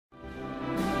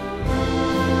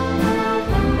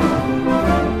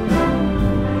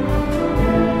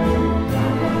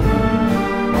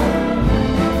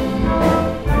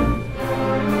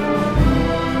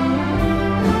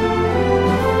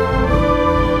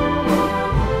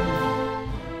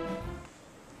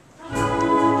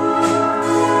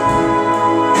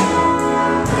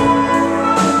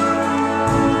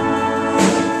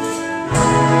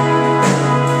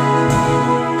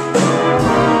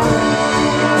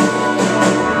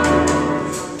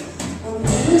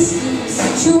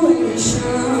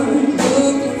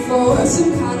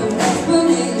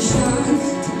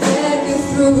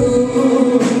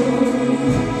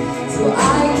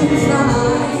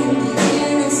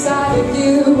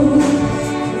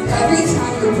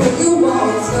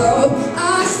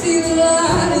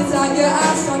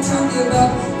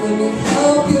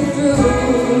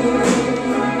through,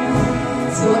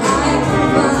 so I can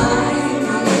find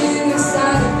the inner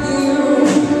side of you.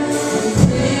 When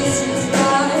Christmas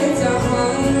lights are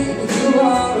hung and you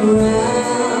are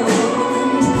around,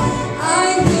 I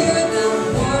hear that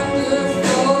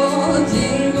wonderful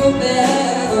jingle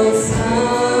bell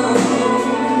sound.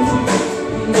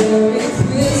 Merry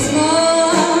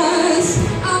Christmas,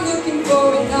 I'm looking for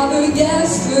another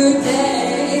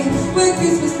yesterday, when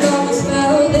Christmas love was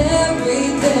felt every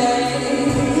day.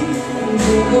 And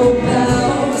jingle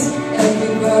bells,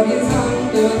 everybody's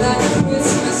under that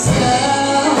Christmas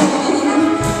spell.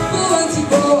 But once you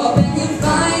grow up and you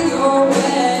find your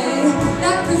way,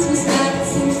 that Christmas magic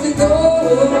seems to go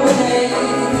away.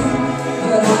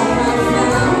 But I have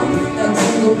found that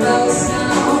jingle bell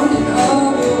sound in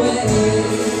other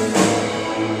ways.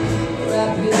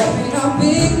 Wrap it up in a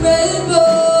big red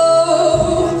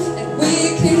bow, and we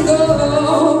can go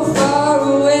far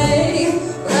away,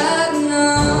 riding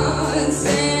on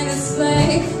Santa's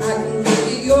sleigh. I can give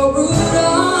you your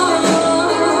Rudolph,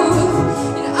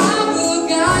 and I will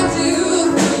guide you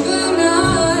through the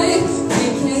night. We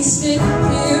can sit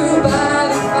here by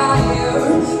the fire,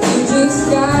 you just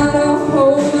gotta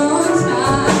hold on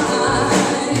tight.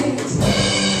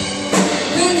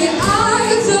 When your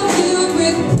eyes are filled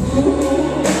with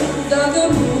pools of the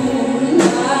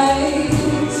moonlight,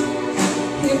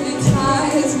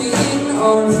 hypnotize me in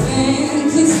our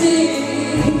fantasy,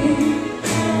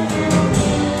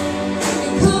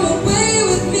 and come away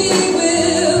with me,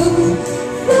 we'll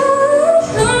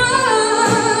fly.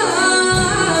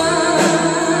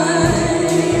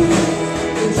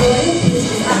 The joy of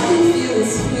Christmas I can feel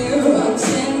is here. I'm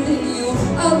sending you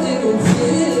a little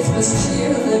Christmas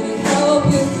cheer. Let me help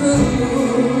you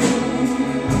through,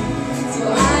 so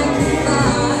I can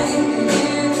find the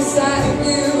inner side of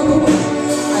you.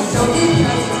 I don't need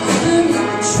presents underneath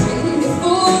the tree.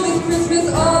 Before this Christmas,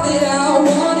 all that I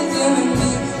want is you and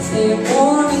me, staying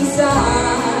warm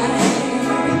inside,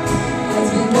 as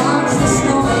we watch the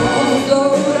snow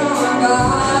float on by.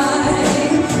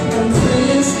 When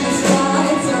Christmas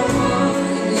lights are on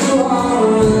and you are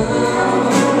around,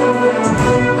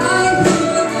 I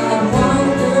hear that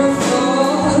wonderful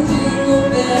jingle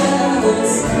bell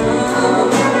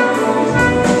sound.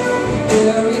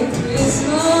 Merry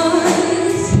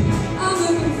Christmas, I'm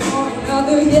looking for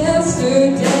another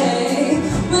yesterday,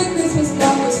 when Christmas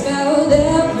love was felt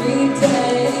every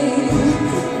day.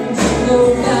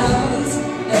 Jingle